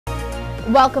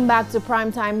Welcome back to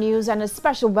Primetime News and a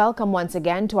special welcome once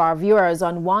again to our viewers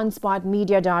on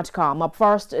onespotmedia.com. Up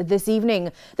first this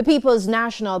evening, the People's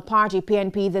National Party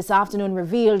PNP this afternoon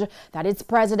revealed that its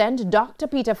president, Dr.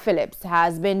 Peter Phillips,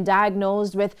 has been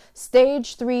diagnosed with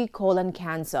stage 3 colon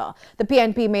cancer. The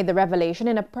PNP made the revelation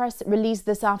in a press release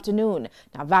this afternoon.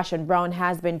 Now, Vashon Brown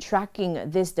has been tracking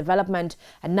this development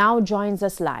and now joins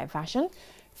us live. Vashon?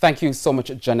 Thank you so much,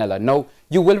 Janella. Now,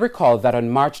 you will recall that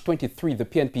on March 23, the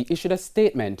PNP issued a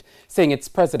statement saying its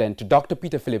president, Dr.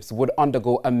 Peter Phillips, would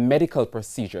undergo a medical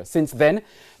procedure. Since then,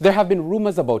 there have been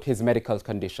rumors about his medical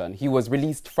condition. He was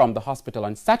released from the hospital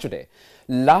on Saturday.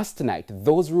 Last night,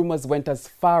 those rumors went as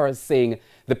far as saying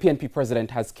the PNP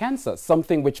president has cancer,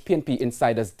 something which PNP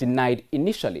insiders denied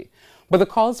initially. But the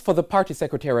calls for the party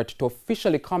secretariat to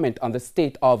officially comment on the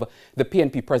state of the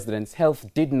PNP president's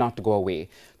health did not go away.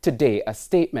 Today, a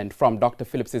statement from Dr.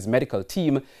 Phillips's medical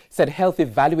team said health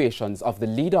evaluations of the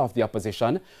leader of the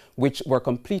opposition, which were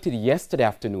completed yesterday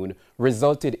afternoon,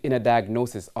 resulted in a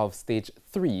diagnosis of stage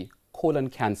 3 colon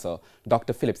cancer.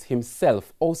 Dr. Phillips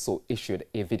himself also issued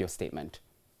a video statement.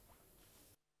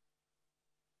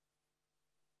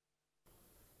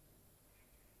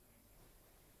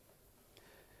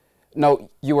 Now,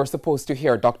 you were supposed to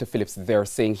hear Dr. Phillips there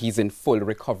saying he's in full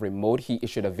recovery mode. He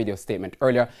issued a video statement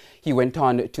earlier. He went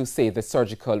on to say the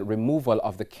surgical removal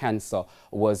of the cancer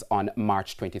was on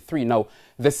March 23. Now,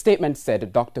 the statement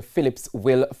said Dr. Phillips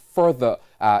will further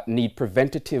need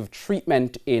preventative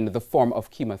treatment in the form of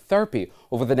chemotherapy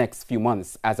over the next few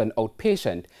months as an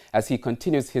outpatient as he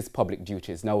continues his public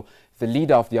duties. Now, the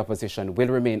leader of the opposition will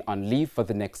remain on leave for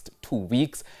the next 2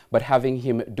 weeks, but having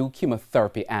him do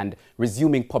chemotherapy and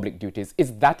resuming public duties,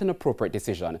 is that an appropriate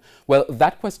decision? Well,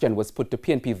 that question was put to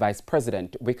PNP Vice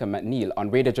President Wickham McNeil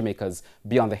on Radio Jamaica's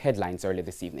Beyond the Headlines earlier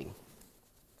this evening.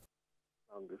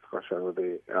 Discussion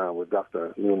with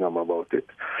Dr. Newnham about it,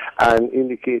 and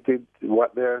indicated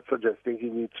what they're suggesting he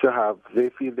needs to have. They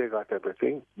feel they got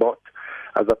everything, but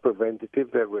as a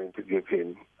preventative, they're going to give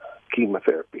him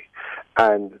chemotherapy.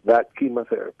 And that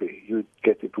chemotherapy, you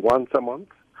get it once a month,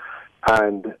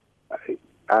 and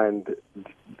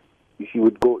he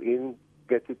would go in,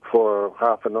 get it for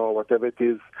half an hour, whatever it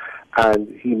is, and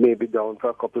he may be down for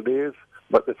a couple of days.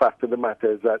 But the fact of the matter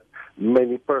is that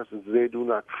many persons, they do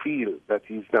not feel that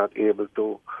he's not able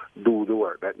to do the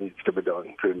work that needs to be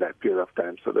done during that period of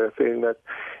time. So they're saying that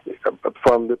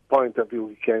from the point of view,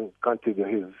 he can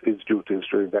continue his duties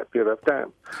during that period of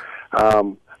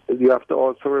time. You have to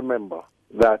also remember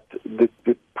that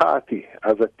the party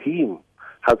as a team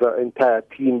has an entire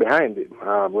team behind him.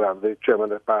 We have the chairman of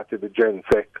the party, the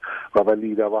GenSec, we have a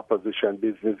leader of opposition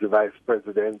business, the vice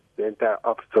president, the entire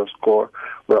officers corps.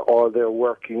 We're all there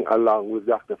working along with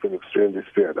Dr. Phillips during this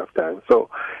period of time. So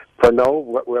for now,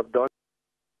 what we have done.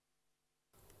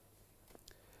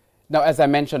 Now, as I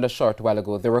mentioned a short while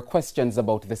ago, there were questions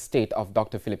about the state of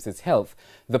Dr. Phillips's health.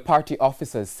 The party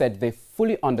officers said they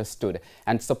fully understood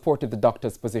and supported the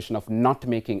doctor's position of not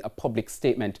making a public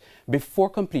statement before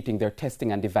completing their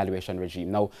testing and evaluation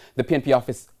regime. Now, the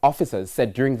PNP officers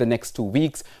said during the next 2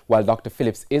 weeks, while Dr.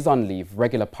 Phillips is on leave,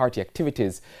 regular party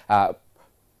activities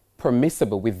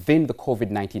permissible within the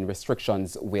COVID-19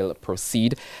 restrictions will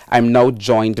proceed. I'm now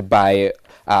joined by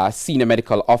Senior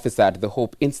Medical Officer at the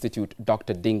Hope Institute,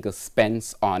 Dr. Dingle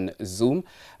Spence, on Zoom.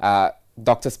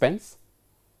 Dr. Spence?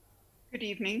 Good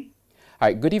evening. All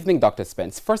right, good evening, Dr.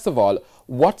 Spence. First of all,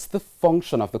 what's the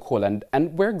function of the colon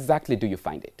and where exactly do you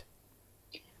find it?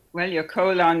 Well, your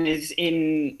colon is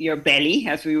in your belly,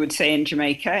 as we would say in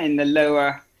Jamaica, in the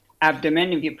lower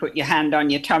abdomen. If you put your hand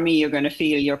on your tummy, you're going to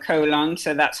feel your colon.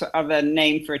 So that's what other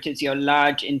name for it is your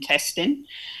large intestine.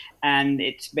 And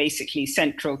it's basically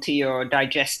central to your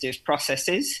digestive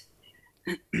processes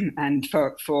and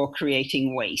for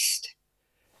creating waste.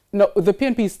 Now, the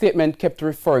PNP statement kept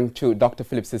referring to Dr.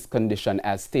 Phillips's condition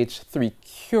as stage 3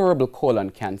 curable colon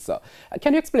cancer.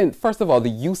 Can you explain, first of all, the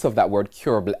use of that word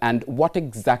curable and what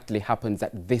exactly happens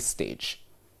at this stage?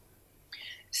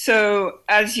 So,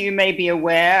 as you may be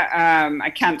aware,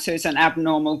 a cancer is an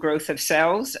abnormal growth of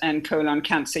cells, and colon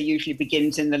cancer usually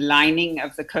begins in the lining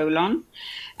of the colon.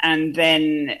 And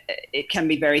then it can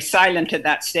be very silent at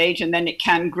that stage, and then it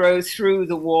can grow through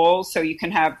the wall. So you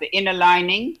can have the inner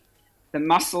lining, the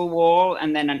muscle wall,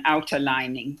 and then an outer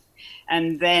lining.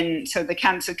 And then, so the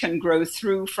cancer can grow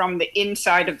through from the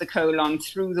inside of the colon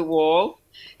through the wall,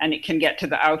 and it can get to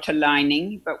the outer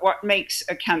lining. But what makes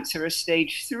a cancer a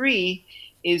stage 3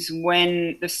 is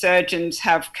when the surgeons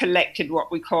have collected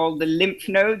what we call the lymph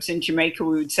nodes. In Jamaica,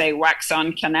 we would say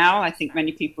wax-on canal. I think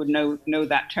many people know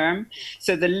that term.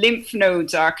 So the lymph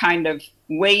nodes are kind of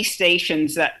way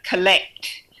stations that collect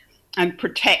and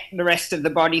protect the rest of the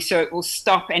body, so it will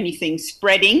stop anything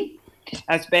spreading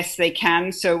as best they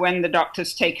can. So when the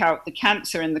doctors take out the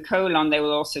cancer in the colon, they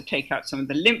will also take out some of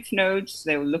the lymph nodes.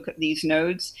 They will look at these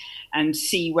nodes and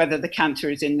see whether the cancer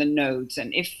is in the nodes.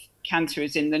 And if cancer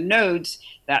is in the nodes,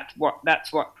 that's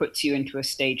what puts you into a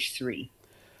stage 3.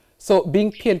 So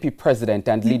being PNP president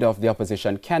and leader of the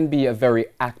opposition can be a very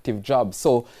active job.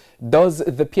 So does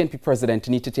the PNP president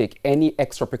need to take any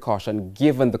extra precaution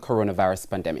given the coronavirus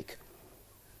pandemic?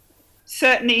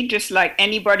 Certainly, just like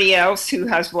anybody else who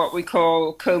has what we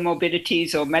call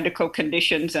comorbidities or medical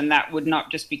conditions, and that would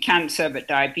not just be cancer, but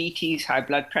diabetes, high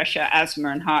blood pressure, asthma,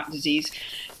 and heart disease.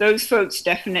 Those folks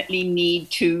definitely need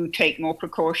to take more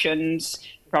precautions,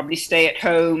 probably stay at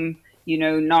home,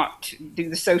 not do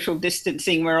the social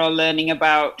distancing we're all learning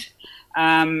about,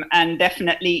 and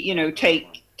definitely,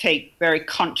 take very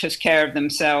conscious care of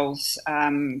themselves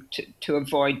to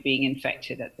avoid being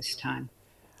infected at this time.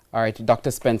 All right,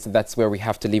 Dr. Spence, that's where we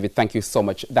have to leave it. Thank you so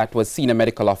much. That was Senior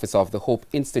Medical Officer of the Hope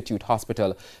Institute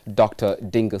Hospital, Dr.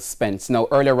 Dingle Spence. Now,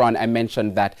 earlier on, I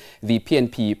mentioned that the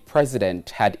PNP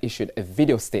president had issued a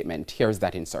video statement. Here's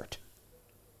that insert.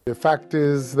 The fact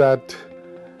is that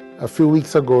a few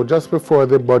weeks ago, just before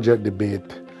the budget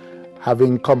debate,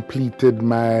 having completed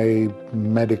my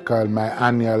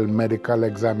annual medical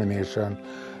examination,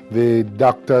 the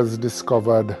doctors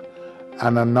discovered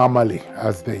an anomaly,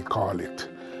 as they call it,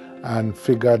 and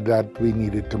figured that we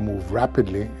needed to move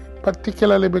rapidly,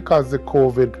 particularly because the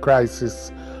COVID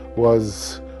crisis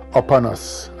was upon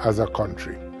us as a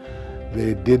country.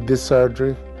 They did the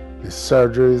surgery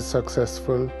is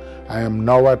successful, I am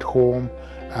now at home,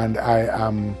 and I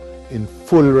am in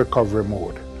full recovery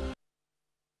mode.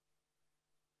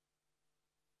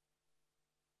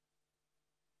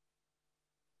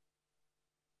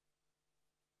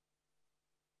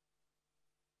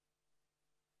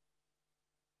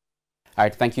 All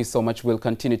right, thank you so much. We'll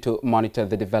continue to monitor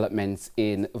the developments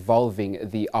involving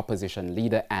the opposition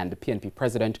leader and PNP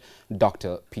president,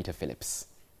 Dr. Peter Phillips.